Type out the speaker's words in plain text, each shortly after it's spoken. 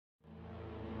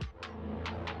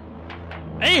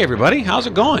Hey everybody, how's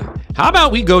it going? How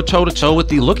about we go toe-to-toe with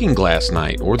the Looking Glass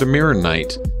Knight, or the Mirror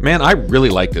Knight? Man, I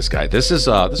really like this guy. This is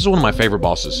one of my favorite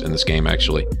bosses in this game,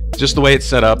 actually. Just the way it's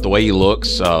set up, the way he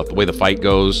looks, the way the fight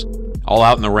goes, all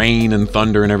out in the rain and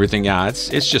thunder and everything. Yeah, it's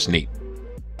just neat.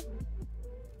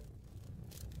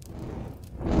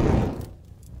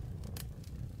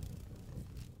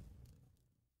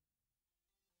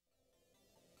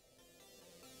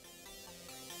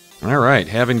 Alright,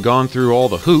 having gone through all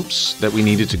the hoops that we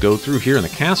needed to go through here in the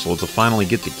castle to finally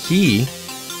get the key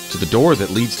to the door that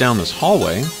leads down this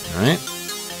hallway, alright,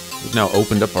 we've now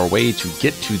opened up our way to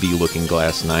get to the Looking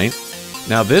Glass Knight.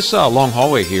 Now this long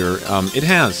hallway here, it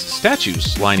has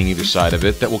statues lining either side of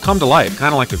it that will come to life,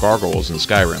 kind of like the gargoyles in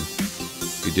Skyrim.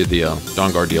 If you did the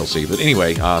Dawnguard DLC, but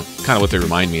anyway, kind of what they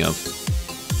remind me of.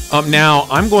 Now,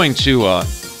 I'm going to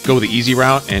go the easy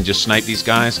route and just snipe these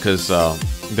guys, because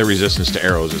their resistance to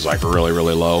arrows is like really,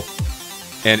 really low.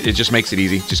 And it just makes it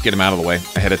easy. Just get them out of the way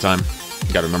ahead of time.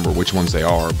 You gotta remember which ones they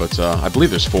are, but I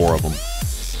believe there's 4 of them.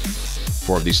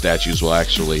 4 of these statues will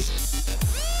actually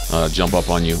jump up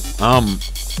on you.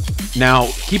 Now,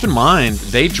 keep in mind,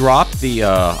 they drop the,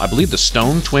 I believe the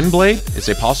Stone Twin Blade is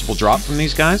a possible drop from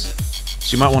these guys.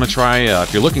 So you might want to try,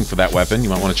 if you're looking for that weapon, you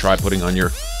might want to try putting on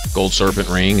your Gold Serpent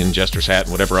Ring and Jester's Hat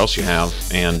and whatever else you have,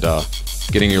 and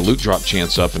getting your loot drop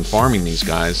chance up and farming these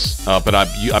guys. But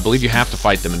I believe you have to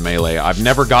fight them in melee. I've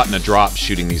never gotten a drop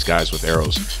shooting these guys with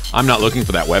arrows. I'm not looking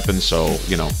for that weapon, so,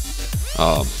 you know,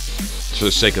 for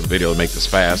the sake of the video, to make this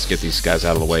fast, get these guys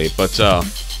out of the way. But,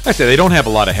 like I say, they don't have a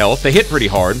lot of health. They hit pretty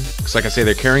hard, because like I say,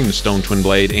 they're carrying the Stone Twin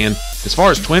Blade, and as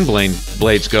far as Twin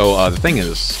Blades go, the thing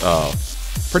is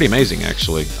pretty amazing,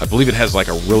 actually. I believe it has like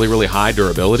a really, really high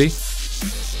durability,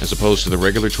 as opposed to the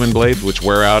regular Twin Blades, which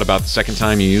wear out about the second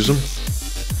time you use them.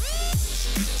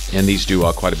 And these do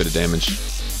quite a bit of damage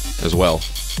as well.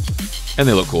 And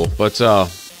they look cool. But, in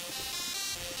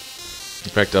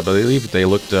fact, I believe they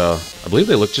looked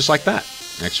just like that,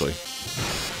 actually.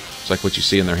 It's like what you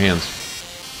see in their hands.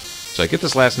 So I get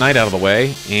this last knight out of the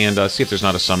way, and see if there's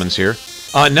not a summons here.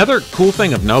 Another cool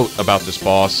thing of note about this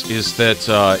boss is that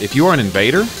if you are an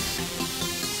invader,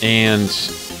 and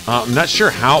I'm not sure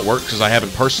how it works because I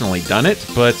haven't personally done it,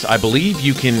 but I believe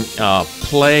you can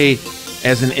play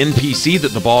as an NPC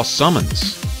that the boss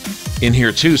summons in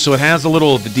here too. So it has a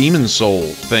little of the Demon Soul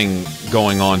thing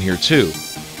going on here too,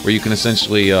 where you can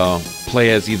essentially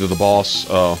play as either the boss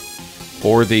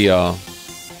or the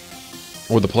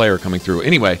player coming through.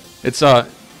 Anyway, it's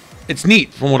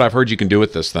neat from what I've heard you can do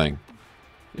with this thing.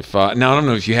 If now I don't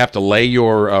know if you have to lay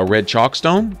your red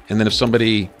chalkstone, and then if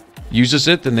somebody uses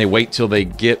it, then they wait till they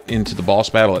get into the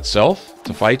boss battle itself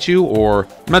to fight you, or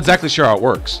I'm not exactly sure how it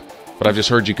works. But I've just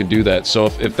heard you can do that. So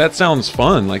if that sounds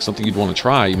fun, like something you'd want to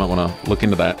try, you might want to look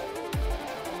into that.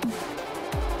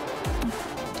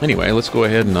 Anyway, let's go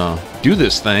ahead and do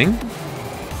this thing.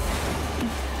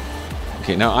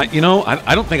 Okay, now, I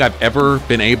don't think I've ever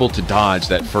been able to dodge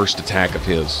that first attack of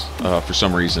his for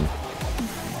some reason.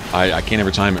 I can't ever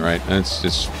time it right, and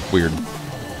it's weird.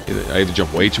 I either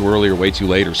jump way too early or way too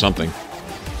late or something.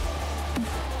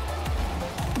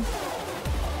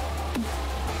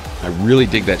 I really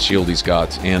dig that shield he's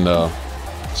got, and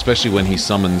especially when he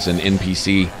summons an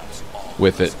NPC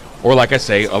with it. Or like I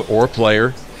say, or a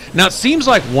player. Now, it seems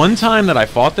like one time that I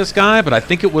fought this guy, but I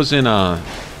think it was in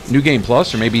New Game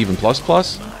Plus, or maybe even Plus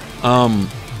Plus.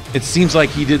 It seems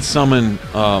like he did summon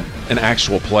an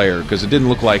actual player, because it didn't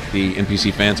look like the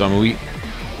NPC Phantom. I mean,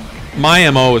 my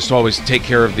MO is to always take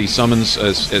care of the summons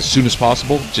as soon as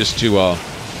possible, just to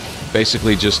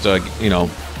basically just, you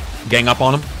know, gang up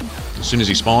on him as soon as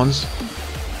he spawns.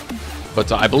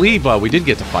 But I believe we did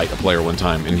get to fight a player one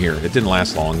time in here. It didn't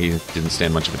last long. He didn't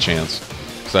stand much of a chance.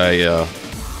 So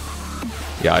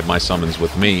yeah, I had my summons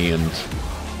with me, and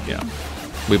yeah,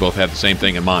 we both had the same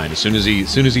thing in mind. As soon as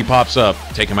he pops up,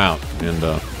 take him out. And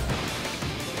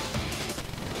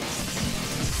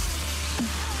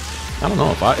I don't know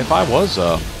if I was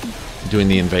doing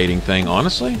the invading thing.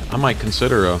 Honestly, I might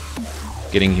consider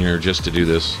getting here just to do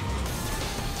this.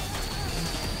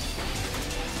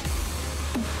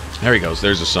 There he goes.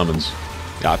 There's the summons.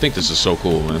 Yeah, I think this is so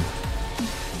cool, man.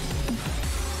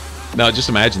 Now, just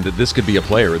imagine that this could be a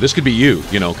player. This could be you.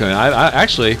 You know, I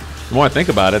actually, the more I think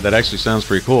about it, that actually sounds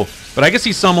pretty cool. But I guess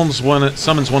he summons one of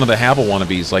the Havel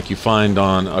wannabes, like you find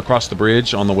on across the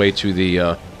bridge on the way to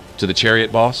the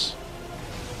chariot boss.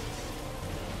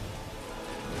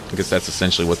 I guess that's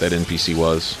essentially what that NPC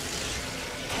was.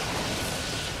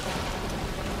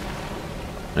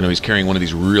 I know he's carrying one of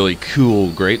these really cool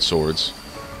greatswords.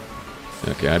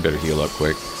 Okay, I better heal up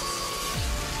quick.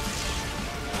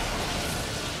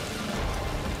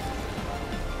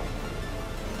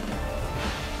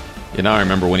 And now I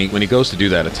remember when he goes to do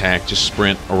that attack, just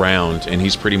sprint around, and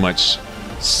he's pretty much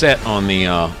set on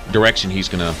the direction he's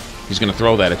gonna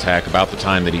throw that attack about the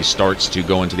time that he starts to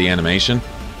go into the animation.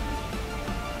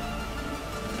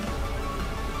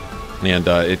 And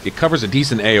it covers a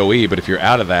decent AoE, but if you're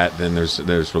out of that, then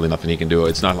there's really nothing he can do.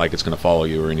 It's not like it's going to follow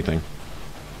you or anything.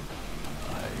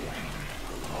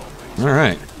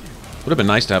 Alright. Would have been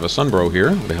nice to have a Sunbro here.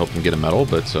 Would have helped him get a medal,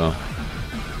 but oh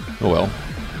well.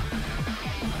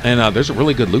 And there's a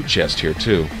really good loot chest here,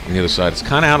 too, on the other side. It's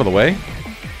kind of out of the way.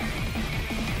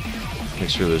 Make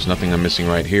sure there's nothing I'm missing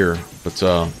right here. But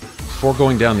before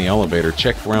going down the elevator,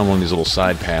 check around one of these little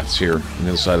side paths here on the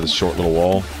other side of this short little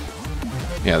wall.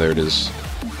 Yeah, there it is.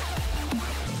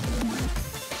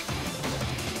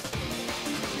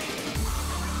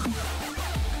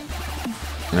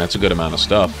 And that's a good amount of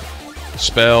stuff.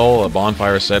 Spell, a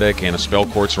bonfire ascetic, and a spell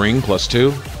quartz ring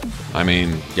 +2. I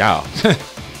mean, yeah.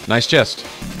 Nice chest.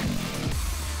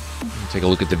 Take a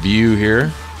look at the view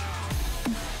here.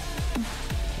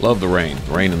 Love the rain.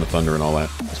 The rain and the thunder and all that.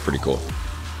 It's pretty cool.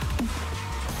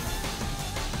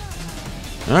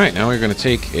 Alright, now we're going to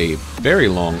take a very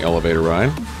long elevator ride.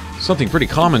 Something pretty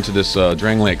common to this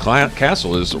Drangleic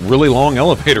Castle is really long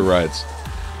elevator rides.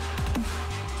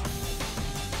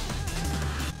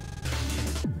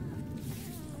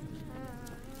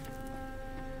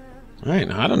 Alright,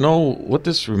 now I don't know what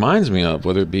this reminds me of,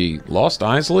 whether it be Lost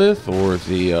Izalith or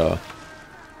the...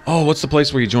 Oh, what's the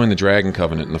place where you join the Dragon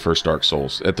Covenant in the first Dark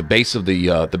Souls? At the base of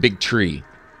the big tree.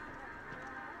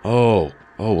 Oh,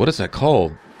 what is that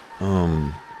called?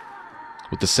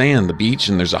 With the sand, the beach,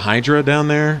 and there's a Hydra down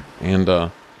there, and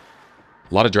a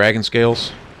lot of dragon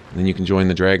scales. And then you can join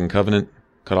the Dragon Covenant,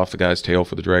 cut off the guy's tail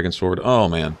for the dragon sword. Oh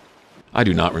man, I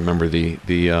do not remember the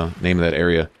name of that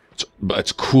area. But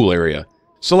it's a cool area.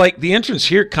 So like the entrance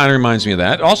here kind of reminds me of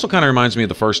that. It also kind of reminds me of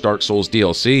the first Dark Souls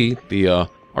DLC, the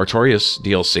Artorias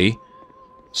DLC,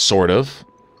 sort of.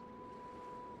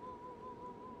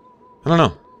 I don't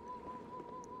know.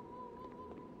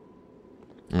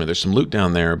 I mean, there's some loot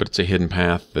down there, but it's a hidden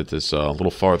path that is a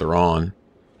little farther on.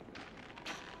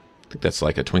 I think that's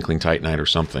like a Twinkling Titanite or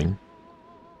something.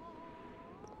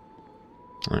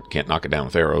 Alright, can't knock it down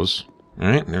with arrows.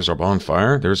 Alright, and there's our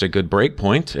bonfire. There's a good break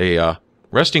point, a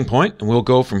resting point, and we'll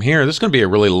go from here. This is going to be a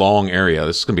really long area.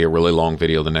 This is going to be a really long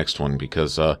video, the next one,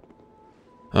 because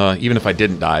even if I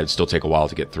didn't die, it'd still take a while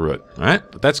to get through it. Alright,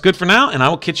 but that's good for now, and I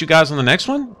will catch you guys on the next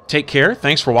one. Take care.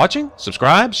 Thanks for watching.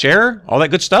 Subscribe, share, all that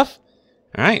good stuff.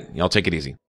 Alright, y'all take it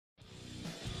easy.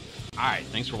 Alright,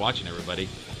 thanks for watching, everybody.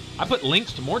 I put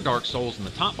links to more Dark Souls in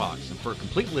the top box, and for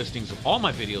complete listings of all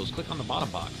my videos, click on the bottom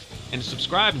box. And to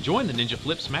subscribe and join the Ninja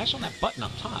Flip, smash on that button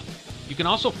up top. You can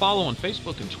also follow on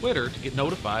Facebook and Twitter to get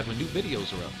notified when new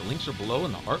videos are up. The links are below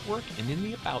in the artwork and in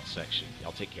the About section.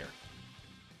 Y'all take care.